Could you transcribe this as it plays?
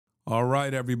All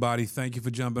right, everybody. Thank you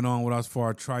for jumping on with us for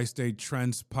our Tri-State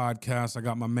Trends podcast. I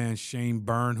got my man Shane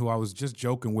Byrne, who I was just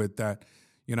joking with that,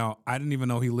 I didn't even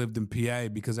know he lived in PA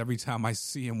because every time I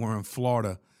see him, we're in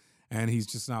Florida, and he's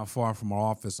just not far from our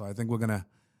office. So I think we're going to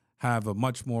have a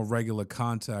much more regular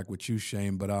contact with you,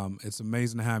 Shane. But it's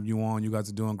amazing to have you on. You guys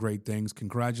are doing great things.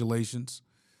 Congratulations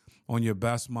on your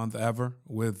best month ever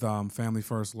with Family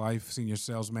First Life, Senior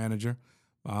Sales Manager,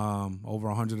 over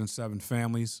 107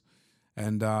 families.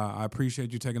 And I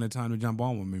appreciate you taking the time to jump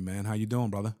on with me, man. How you doing,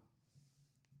 brother?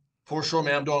 For sure,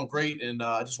 man. I'm doing great. And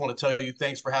I just want to tell you,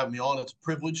 thanks for having me on. It's a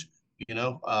privilege,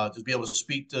 to be able to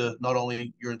speak to not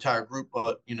only your entire group,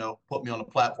 but, put me on a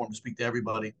platform to speak to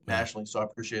everybody nationally. So I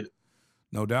appreciate it.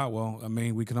 No doubt. Well, I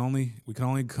mean, we can only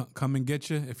come and get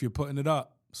you if you're putting it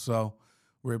up. So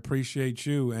we appreciate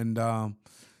you. And,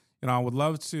 I would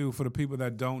love to, for the people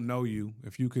that don't know you,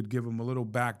 if you could give them a little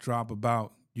backdrop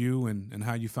about you and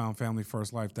how you found Family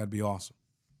First Life, that'd be awesome.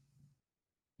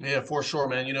 Yeah, for sure,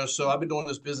 man. So I've been doing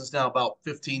this business now about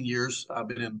 15 years. I've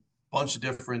been in a bunch of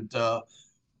different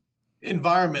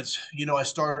environments. I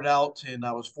started out and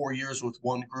I was 4 years with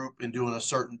one group and doing a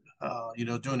certain,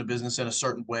 doing the business in a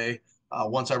certain way.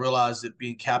 Once I realized that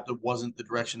being captive wasn't the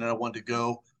direction that I wanted to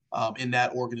go in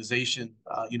that organization,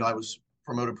 I was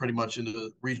promoted pretty much into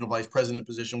the regional vice president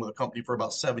position with a company for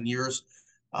about 7 years,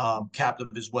 captive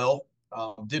as well.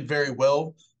 Did very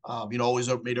well. Always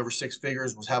made over six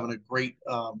figures, was having a great,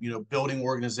 building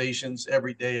organizations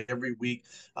every day, every week.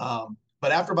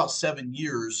 But after about 7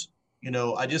 years,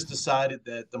 I just decided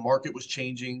that the market was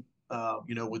changing,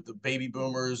 with the baby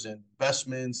boomers and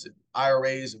investments and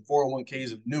IRAs and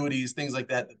 401ks and annuities, things like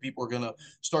that people are going to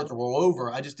start to roll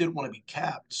over. I just didn't want to be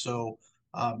capped. So,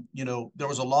 there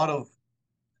was a lot of,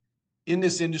 in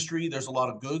this industry, there's a lot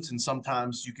of goods, and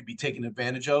sometimes you could be taken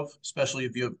advantage of, especially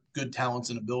if you have good talents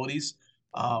and abilities.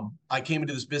 I came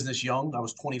into this business young. I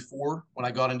was 24 when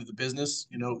I got into the business.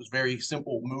 It was a very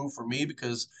simple move for me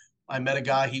because I met a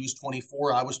guy. He was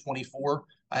 24. I was 24.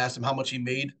 I asked him how much he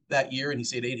made that year, and he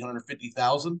said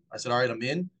 850,000. I said, "All right, I'm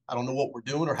in. I don't know what we're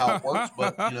doing or how it works,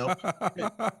 but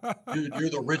dude, you're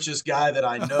the richest guy that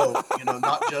I know.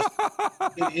 Not just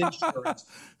in insurance,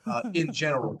 in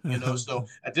general. So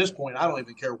at this point, I don't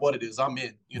even care what it is. I'm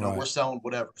in. Right. We're selling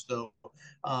whatever. So,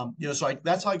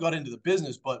 that's how I got into the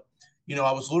business. But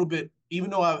I was a little bit, even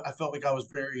though I felt like I was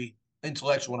very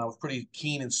intellectual and I was pretty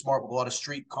keen and smart with a lot of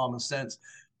street common sense.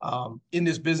 In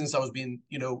this business, I was being,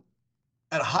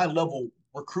 at a high level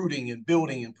recruiting and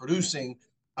building and producing.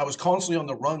 I was constantly on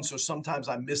the run. So sometimes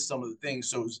I missed some of the things.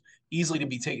 So it was easily to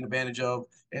be taken advantage of.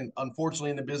 And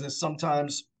unfortunately in the business,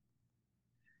 sometimes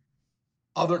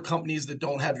other companies that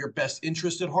don't have your best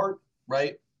interest at heart,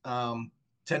 right,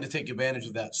 tend to take advantage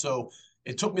of that. So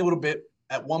it took me a little bit.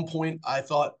 At one point, I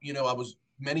thought, I was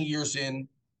many years in.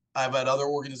 I've had other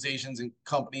organizations and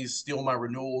companies steal my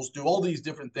renewals, do all these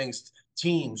different things,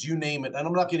 teams, you name it. And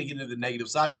I'm not going to get into the negative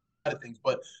side of things,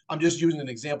 but I'm just using an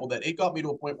example that it got me to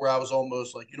a point where I was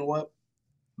almost like, you know what,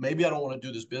 maybe I don't want to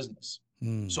do this business.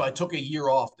 So I took a year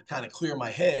off to kind of clear my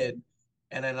head.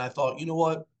 And then I thought, you know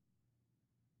what,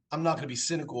 I'm not going to be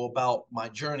cynical about my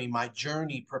journey. My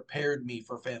journey prepared me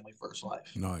for Family First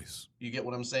Life. Nice. You get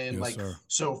what I'm saying? Yes, sir.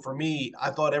 So for me,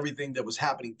 I thought everything that was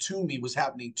happening to me,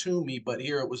 but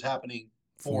here it was happening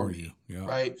for me, yeah.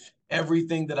 Right?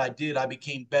 Everything that I did, I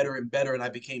became better and better, and I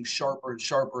became sharper and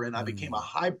sharper, and I became a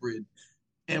hybrid.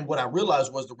 And what I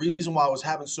realized was the reason why I was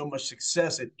having so much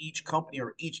success at each company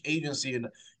or each agency, and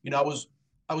I was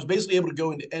basically able to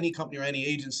go into any company or any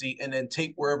agency and then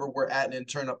take wherever we're at and then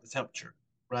turn up the temperature.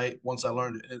 Right. Once I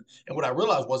learned it. And what I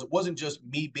realized was it wasn't just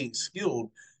me being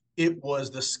skilled. It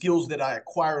was the skills that I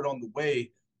acquired on the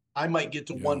way. I might get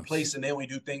to one place and they only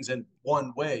do things in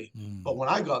one way. But when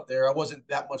I got there, I wasn't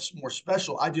that much more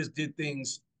special. I just did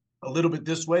things a little bit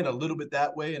this way and a little bit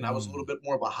that way. And I was a little bit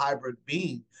more of a hybrid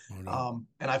being. And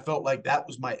I felt like that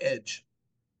was my edge.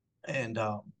 And,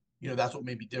 that's what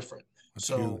made me different. That's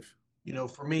so,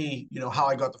 huge. For me, how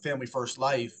I got the Family First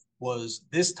Life was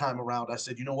this time around. I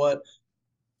said, you know what?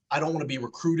 I don't want to be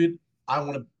recruited. I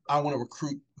want to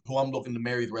recruit who I'm looking to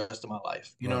marry the rest of my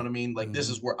life. You know what I mean? Like this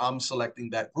is where I'm selecting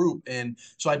that group. And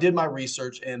so I did my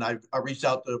research and I reached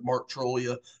out to Mark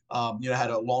Trolia. I had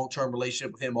a long-term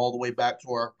relationship with him all the way back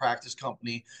to our practice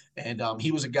company. And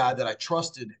he was a guy that I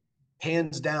trusted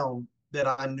hands down, that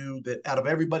I knew that out of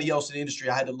everybody else in the industry,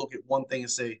 I had to look at one thing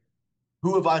and say,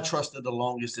 who have I trusted the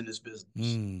longest in this business?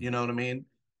 You know what I mean?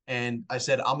 And I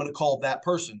said, I'm going to call that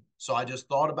person. So I just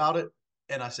thought about it.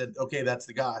 And I said, okay, that's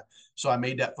the guy. So I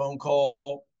made that phone call.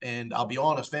 And I'll be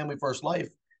honest, Family First Life,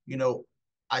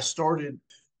 I started,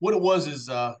 what it was is,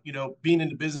 being in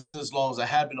the business as long as I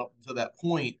had been up to that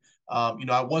point,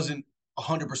 I wasn't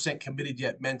 100% committed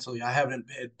yet mentally. I haven't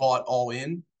had bought all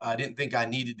in. I didn't think I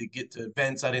needed to get to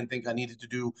events. I didn't think I needed to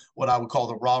do what I would call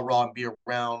the rah-rah and be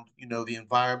around, the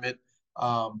environment.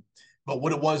 But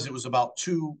what it was about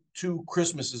two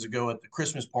Christmases ago at the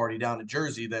Christmas party down in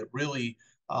Jersey that really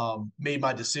made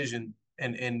my decision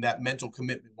and that mental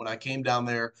commitment. When I came down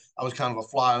there, I was kind of a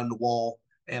fly on the wall,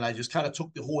 and I just kind of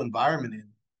took the whole environment in.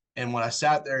 And when I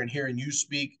sat there and hearing you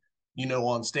speak,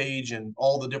 on stage and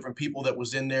all the different people that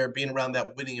was in there, being around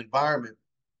that winning environment,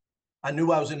 I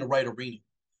knew I was in the right arena.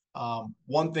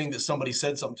 One thing that somebody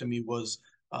said something to me was,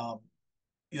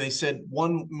 they said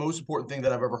one most important thing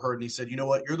that I've ever heard. And he said, you know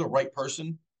what, you're the right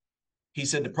person. He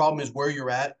said, the problem is where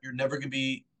you're at, you're never going to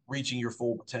be reaching your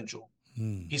full potential.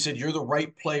 He said, you're the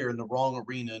right player in the wrong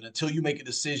arena. And until you make a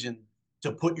decision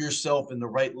to put yourself in the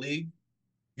right league,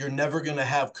 you're never going to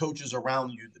have coaches around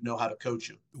you that know how to coach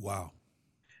you. Wow.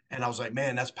 And I was like,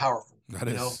 man, that's powerful.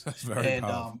 That's very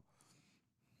powerful.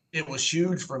 It was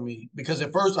huge for me because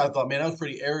at first I thought, man, I was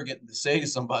pretty arrogant to say to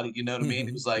somebody, you know what I mean?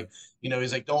 It was like,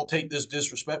 he's like, don't take this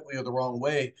disrespectfully or the wrong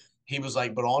way. He was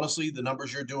like, but honestly, the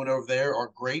numbers you're doing over there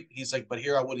are great. He's like, but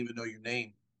here, I wouldn't even know your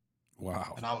name.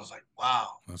 Wow. And I was like, wow.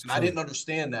 And I didn't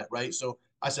understand that, right? So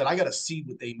I said, I got to see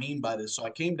what they mean by this. So I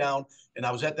came down and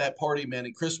I was at that party, man,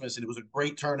 in Christmas, and it was a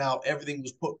great turnout. Everything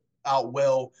was put out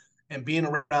well. And being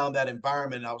around that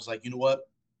environment, I was like, you know what?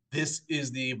 This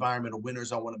is the environment of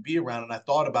winners I want to be around. And I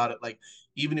thought about it, like,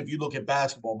 even if you look at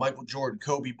basketball, Michael Jordan,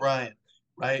 Kobe Bryant,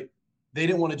 right? They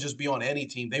didn't want to just be on any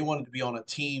team. They wanted to be on a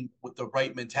team with the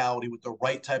right mentality, with the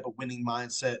right type of winning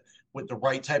mindset, with the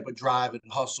right type of drive and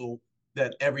hustle,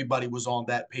 that everybody was on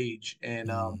that page.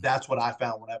 And that's what I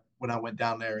found when I went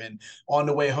down there. And on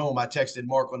the way home, I texted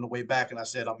Mark on the way back and I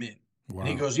said, I'm in. Wow. And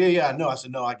he goes, yeah, I know. I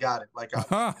said, no, I got it. Like,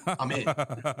 I'm in.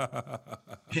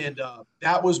 And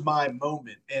that was my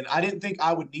moment. And I didn't think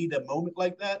I would need a moment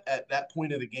like that at that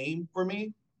point of the game for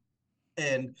me.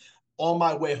 And on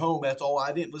my way home, that's all.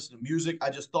 I didn't listen to music.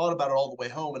 I just thought about it all the way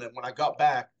home. And then when I got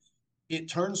back, it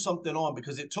turned something on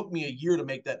because it took me a year to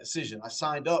make that decision. I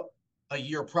signed up a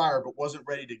year prior, but wasn't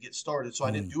ready to get started. So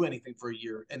I didn't do anything for a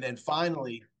year. And then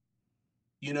finally,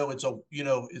 it's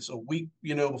a week,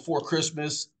 before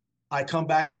Christmas, I come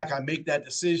back, I make that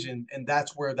decision, and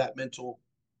that's where that mental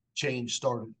change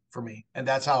started for me. And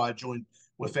that's how I joined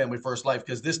with Family First Life,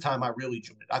 because this time I really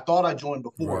joined. I thought I joined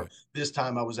before. Right. This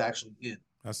time I was actually in.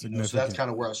 That's significant. So that's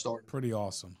kind of where I started. Pretty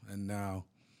awesome. And now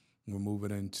we're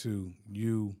moving into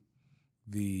you,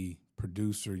 the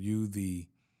producer, you, the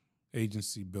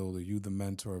agency builder, you, the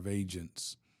mentor of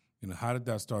agents. How did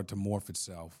that start to morph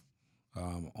itself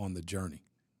on the journey?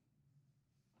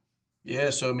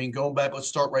 Yeah. So, going back, let's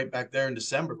start right back there in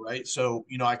December, right? So,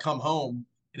 I come home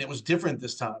and it was different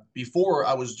this time. Before,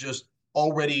 I was just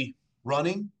already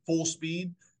running full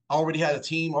speed. I already had a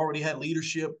team, already had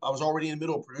leadership. I was already in the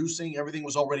middle of producing. Everything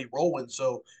was already rolling.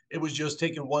 So it was just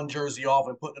taking one jersey off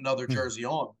and putting another jersey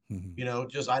on.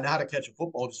 Just I know how to catch a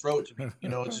football, just throw it to me.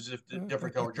 It's just a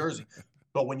different color jersey.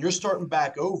 But when you're starting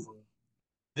back over,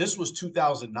 this was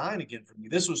 2009 again for me.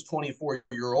 This was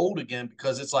 24-year-old again,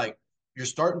 because it's like, you're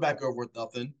starting back over with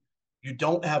nothing. You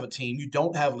don't have a team. You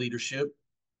don't have leadership.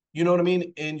 You know what I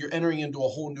mean? And you're entering into a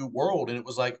whole new world. And it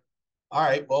was like, all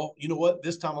right, well, you know what?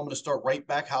 This time I'm going to start right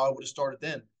back how I would have started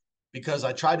then, because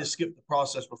I tried to skip the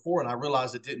process before and I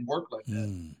realized it didn't work like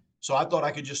that. So I thought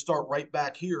I could just start right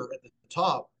back here at the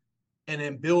top and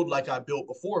then build like I built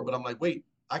before. But I'm like, wait,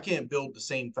 I can't build the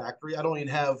same factory. I don't even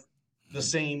have the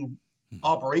same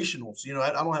operationals.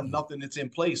 I don't have nothing that's in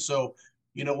place. So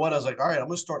you know what? I was like, all right, I'm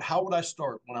going to start. How would I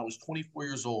start when I was 24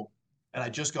 years old and I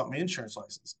just got my insurance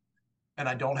license and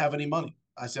I don't have any money?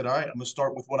 I said, all right, I'm going to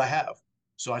start with what I have.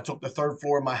 So I took the third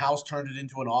floor of my house, turned it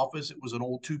into an office. It was an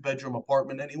old 2-bedroom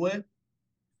apartment anyway.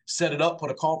 Set it up,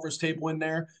 put a conference table in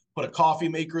there, put a coffee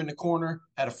maker in the corner,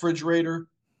 had a refrigerator,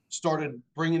 started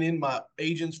bringing in my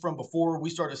agents from before. We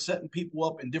started setting people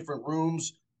up in different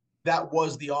rooms. That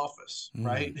was the office,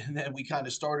 right? And then we kind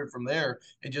of started from there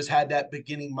and just had that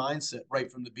beginning mindset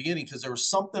right from the beginning, because there was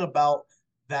something about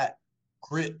that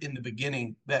grit in the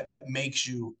beginning that makes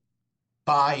you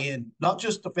buy in, not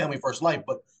just to Family First Life,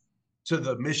 but to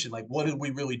the mission. Like, what are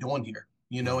we really doing here?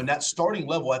 And that starting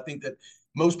level, I think that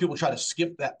most people try to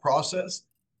skip that process,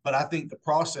 but I think the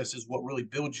process is what really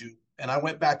builds you. And I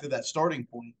went back to that starting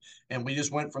point and we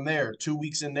just went from there. 2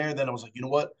 weeks in there, then I was like, you know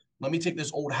what? Let me take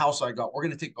this old house I got. We're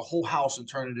going to take the whole house and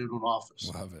turn it into an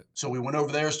office. Love it. So we went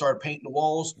over there, started painting the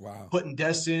walls, putting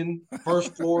desks in.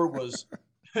 First floor was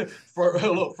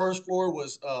Look, first floor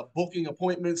was booking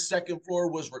appointments. Second floor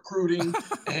was recruiting,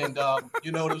 and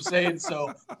you know what I'm saying.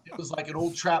 So it was like an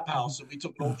old trap house, and we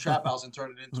took an old trap house and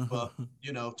turned it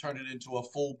into a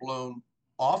full blown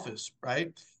office,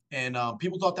 right? And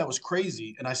people thought that was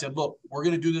crazy. And I said, look, we're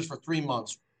going to do this for 3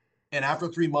 months. And after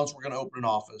 3 months, we're going to open an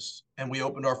office. And we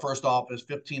opened our first office,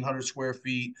 1,500 square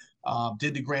feet,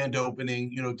 did the grand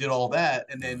opening, did all that.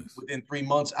 And then within 3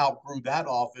 months, outgrew that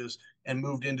office and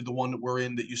moved into the one that we're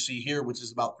in that you see here, which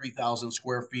is about 3,000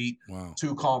 square feet, Wow.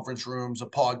 2 conference rooms, a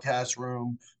podcast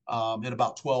room, and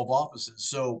about 12 offices.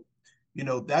 So,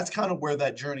 that's kind of where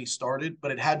that journey started,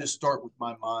 but it had to start with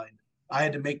my mind. I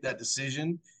had to make that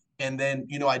decision. And then,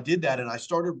 I did that and I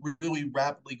started really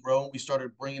rapidly growing. We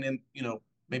started bringing in,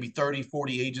 maybe 30,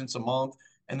 40 agents a month.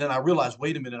 And then I realized,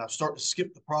 wait a minute, I'm starting to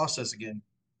skip the process again.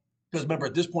 Because remember,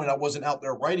 at this point, I wasn't out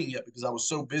there writing yet because I was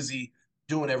so busy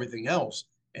doing everything else.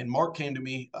 And Mark came to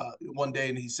me one day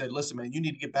and he said, listen, man, you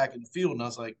need to get back in the field. And I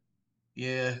was like,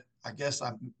 yeah, I guess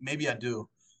maybe I do.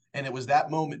 And it was that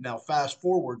moment. Now, fast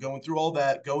forward, going through all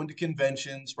that, going to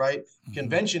conventions, right? Mm-hmm.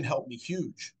 Convention helped me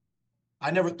huge.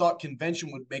 I never thought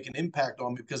convention would make an impact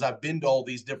on me because I've been to all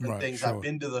these different things. Sure. I've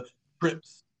been to the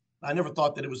trips. I never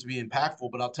thought that it was to be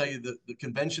impactful, but I'll tell you the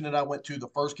convention that I went to, the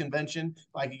first convention,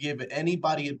 if I could give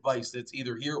anybody advice that's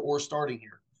either here or starting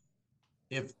here,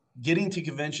 if getting to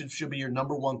convention should be your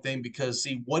number one thing, because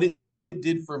see, what it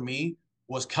did for me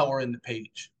was color in the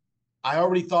page. I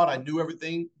already thought I knew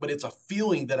everything, but it's a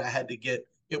feeling that I had to get.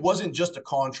 It wasn't just a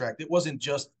contract. It wasn't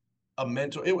just a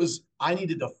mentor. I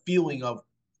needed a feeling of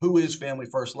who is Family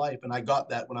First Life. And I got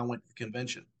that when I went to the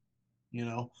convention,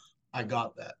 I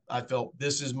got that. I felt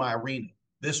this is my arena.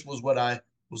 This was what I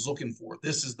was looking for.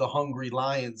 This is the hungry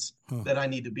lions that I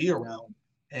need to be around.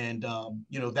 And,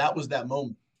 that was that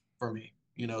moment for me,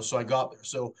 so I got there.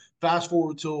 So fast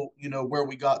forward till, where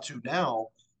we got to now,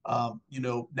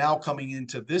 now coming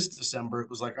into this December, it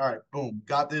was like, all right, boom,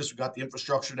 got this. We got the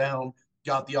infrastructure down,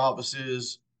 got the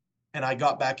offices, and I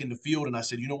got back in the field and I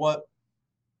said, you know what?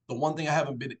 The one thing I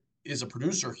haven't been is a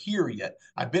producer here yet.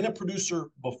 I've been a producer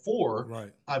before.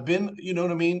 Right. I've been,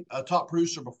 a top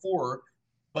producer before.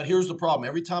 But here's the problem.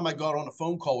 Every time I got on a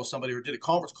phone call with somebody or did a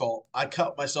conference call, I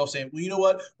cut myself saying, well, you know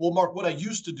what? Well, Mark, what I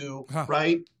used to do,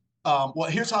 right? Well,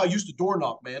 here's how I used to door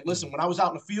knock, man. Listen, when I was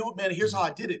out in the field, man, here's how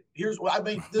I did it. I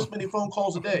made this many phone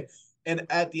calls a day. And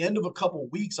at the end of a couple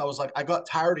of weeks, I was like, I got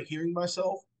tired of hearing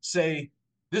myself say,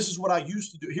 this is what I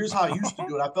used to do. Here's how I used to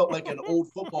do it. I felt like an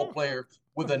old football player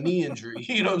with a knee injury.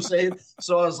 You know what I'm saying?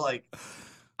 So I was like,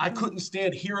 I couldn't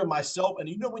stand hearing myself. And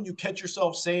when you catch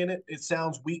yourself saying it, it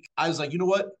sounds weak. I was like, you know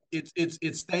what?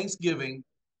 It's Thanksgiving.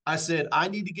 I said, I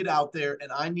need to get out there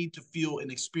and I need to feel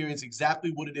and experience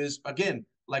exactly what it is. Again,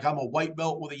 like I'm a white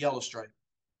belt with a yellow stripe.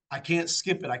 I can't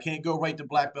skip it. I can't go right to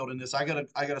black belt in this. I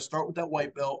gotta start with that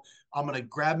white belt. I'm gonna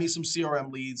grab me some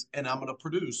CRM leads and I'm gonna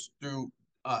produce through.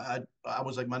 I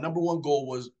was like, my number one goal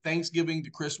was Thanksgiving to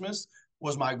Christmas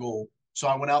was my goal. So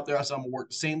I went out there. I said, I'm gonna work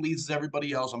the same leads as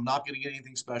everybody else. I'm not gonna get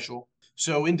anything special.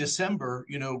 So in December,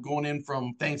 going in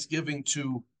from Thanksgiving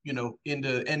to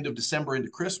into end of December into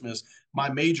Christmas, my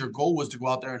major goal was to go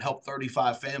out there and help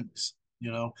 35 families.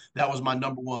 That was my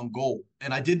number one goal,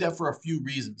 and I did that for a few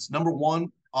reasons. Number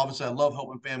one, obviously, I love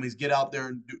helping families get out there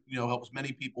and help as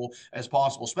many people as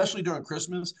possible, especially during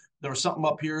Christmas. There was something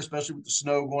up here, especially with the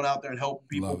snow, going out there and helping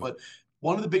people. But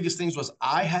one of the biggest things was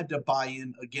I had to buy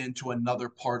in again to another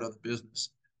part of the business,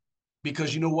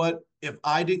 because you know what? If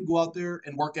I didn't go out there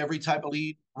and work every type of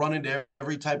lead, run into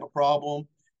every type of problem,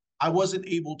 I wasn't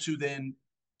able to then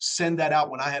send that out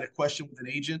when I had a question with an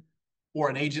agent, or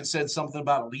an agent said something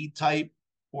about a lead type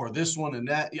or this one and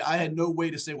that. I had no way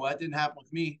to say, well, that didn't happen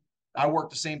with me. I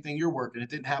worked the same thing you're working. It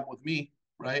didn't happen with me,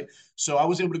 right? So I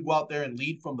was able to go out there and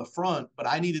lead from the front, but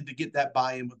I needed to get that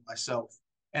buy-in with myself.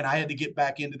 And I had to get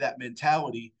back into that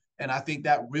mentality. And I think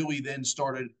that really then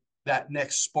started that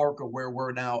next spark of where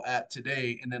we're now at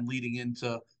today, and then leading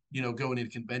into, going into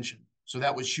convention. So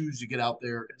that was huge to get out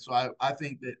there. So I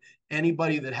think that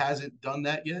anybody that hasn't done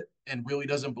that yet and really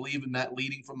doesn't believe in that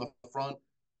leading from the front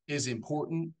is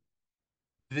important.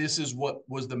 This is what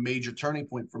was the major turning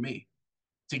point for me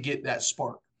to get that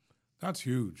spark. That's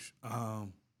huge.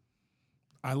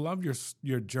 I love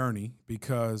your journey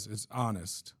because it's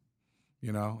honest,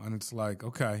 and it's like,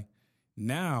 okay,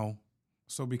 now,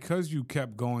 so because you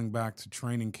kept going back to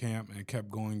training camp and kept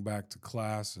going back to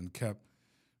class and kept,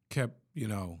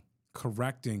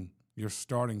 correcting your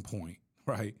starting point,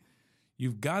 right?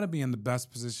 You've got to be in the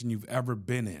best position you've ever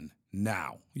been in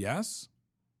now. Yes?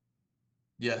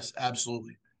 Yes,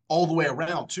 absolutely. All the way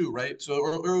around too, right? So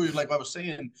earlier, like I was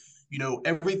saying,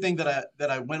 everything that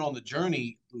I went on the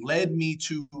journey led me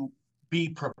to be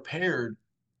prepared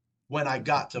when I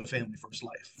got to Family First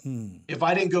Life. If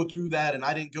I didn't go through that and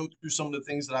I didn't go through some of the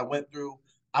things that I went through,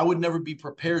 I would never be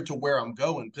prepared to where I'm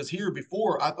going. Because here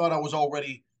before, I thought I was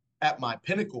already at my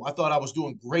pinnacle. I thought I was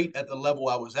doing great at the level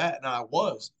I was at, and I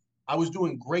was. I was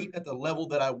doing great at the level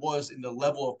that I was in the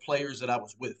level of players that I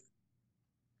was with.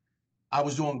 I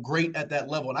was doing great at that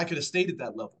level, and I could have stayed at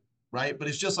that level, right? But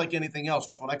it's just like anything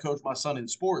else. When I coach my son in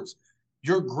sports,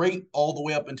 you're great all the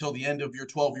way up until the end of your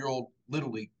 12-year-old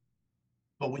Little League.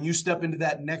 But when you step into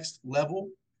that next level,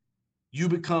 you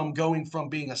become going from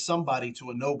being a somebody to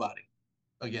a nobody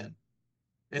again.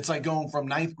 It's like going from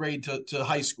ninth grade to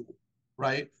high school,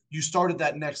 right? You start at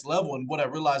that next level. And what I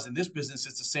realized in this business,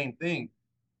 it's the same thing.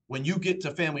 When you get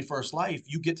to Family First Life,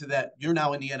 you get to that, you're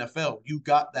now in the NFL. You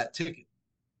got that ticket.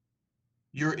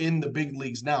 You're in the big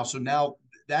leagues now. So now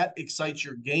that excites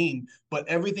your game. But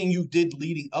everything you did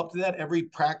leading up to that, every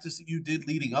practice that you did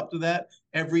leading up to that,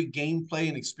 every gameplay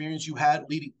and experience you had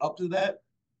leading up to that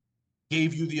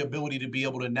gave you the ability to be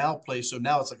able to now play. So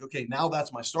now it's like, okay, now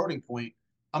that's my starting point.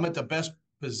 I'm at the best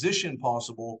position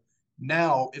possible.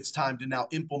 Now it's time to now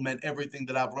implement everything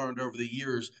that I've learned over the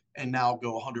years and now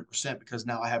go 100% because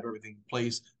now I have everything in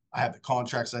place. I have the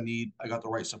contracts I need. I got the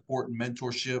right support and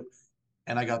mentorship,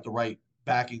 and I got the right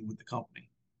backing with the company.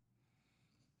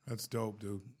 That's dope,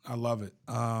 dude. I love it.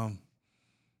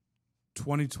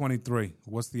 2023,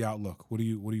 what's the outlook? What do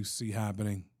you see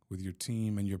happening with your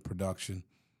team and your production?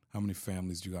 How many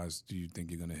families do you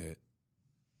think you're going to hit?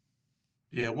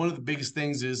 Yeah, one of the biggest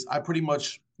things is I pretty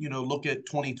much, look at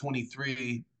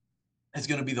 2023 as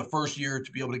going to be the first year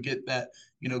to be able to get that,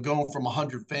 going from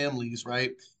 100 families,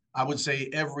 right? I would say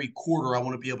every quarter I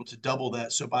want to be able to double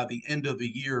that. So by the end of the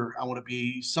year, I want to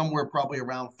be somewhere probably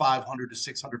around 500 to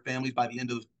 600 families by the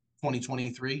end of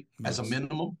 2023 as a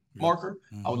minimum marker.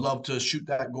 I would love to shoot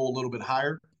that goal a little bit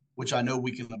higher, which I know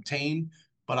we can obtain,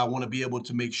 but I want to be able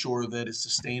to make sure that it's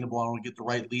sustainable. I want to get the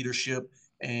right leadership.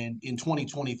 And in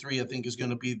 2023, I think is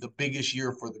going to be the biggest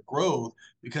year for the growth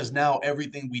because now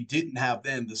everything we didn't have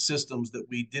then, the systems that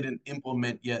we didn't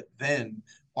implement yet then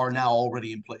are now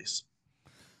already in place.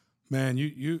 Man,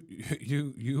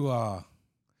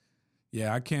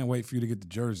 I can't wait for you to get the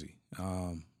jersey.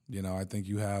 I think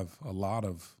you have a lot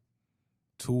of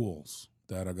tools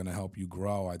that are going to help you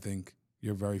grow. I think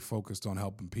you're very focused on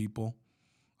helping people.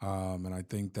 And I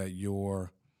think that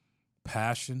your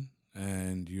passion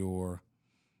and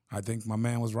I think my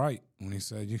man was right when he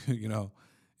said,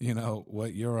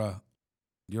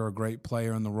 you're a great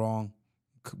player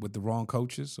with the wrong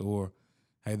coaches, or,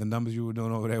 hey, the numbers you were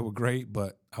doing over there were great,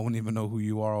 but I wouldn't even know who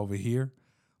you are over here.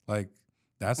 Like,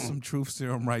 that's some truth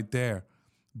serum right there.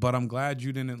 But I'm glad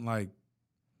you didn't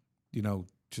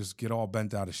just get all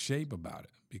bent out of shape about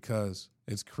it because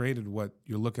it's created what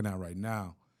you're looking at right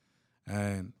now.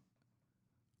 And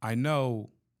I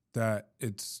know that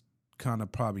it's kind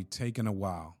of probably taken a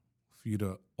while for you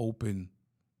to open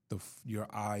your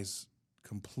eyes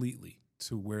completely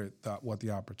to what the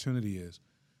opportunity is.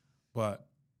 But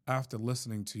after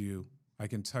listening to you, I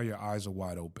can tell your eyes are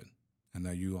wide open and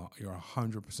that you're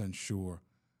 100% sure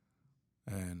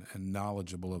and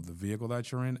knowledgeable of the vehicle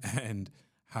that you're in and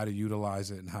how to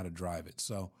utilize it and how to drive it.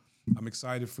 So I'm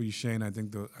excited for you, Shane. I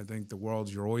think the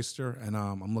world's your oyster, and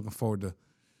I'm looking forward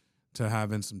to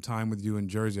having some time with you in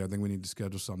Jersey. I think we need to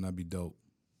schedule something that'd be dope.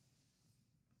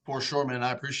 For sure, man.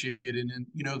 I appreciate it. And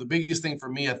the biggest thing for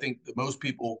me, I think that most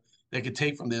people that could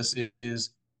take from this is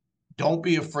don't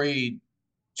be afraid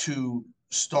to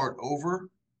start over,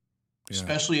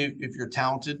 especially if you're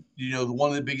talented.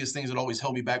 One of the biggest things that always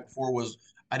held me back before was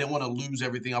I didn't want to lose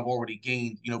everything I've already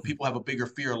gained. People have a bigger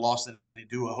fear of loss than they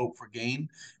do a hope for gain.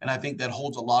 And I think that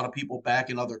holds a lot of people back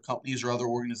in other companies or other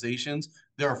organizations.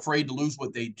 They're afraid to lose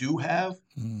what they do have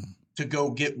to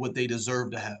go get what they deserve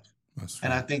to have. That's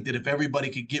right. And I think that if everybody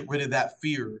could get rid of that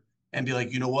fear and be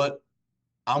like, you know what?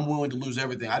 I'm willing to lose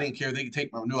everything. I didn't care. They could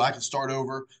take my renewal. I can start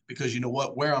over because you know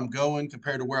what? Where I'm going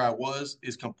compared to where I was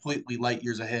is completely light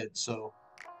years ahead. So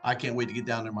I can't wait to get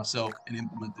down there myself and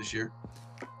implement this year.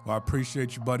 Well, I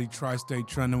appreciate you, buddy. Tri-State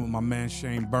Trending with my man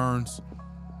Shane Burns.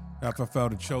 FFL,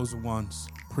 the chosen ones.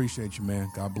 Appreciate you, man.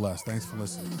 God bless. Thanks for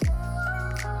listening.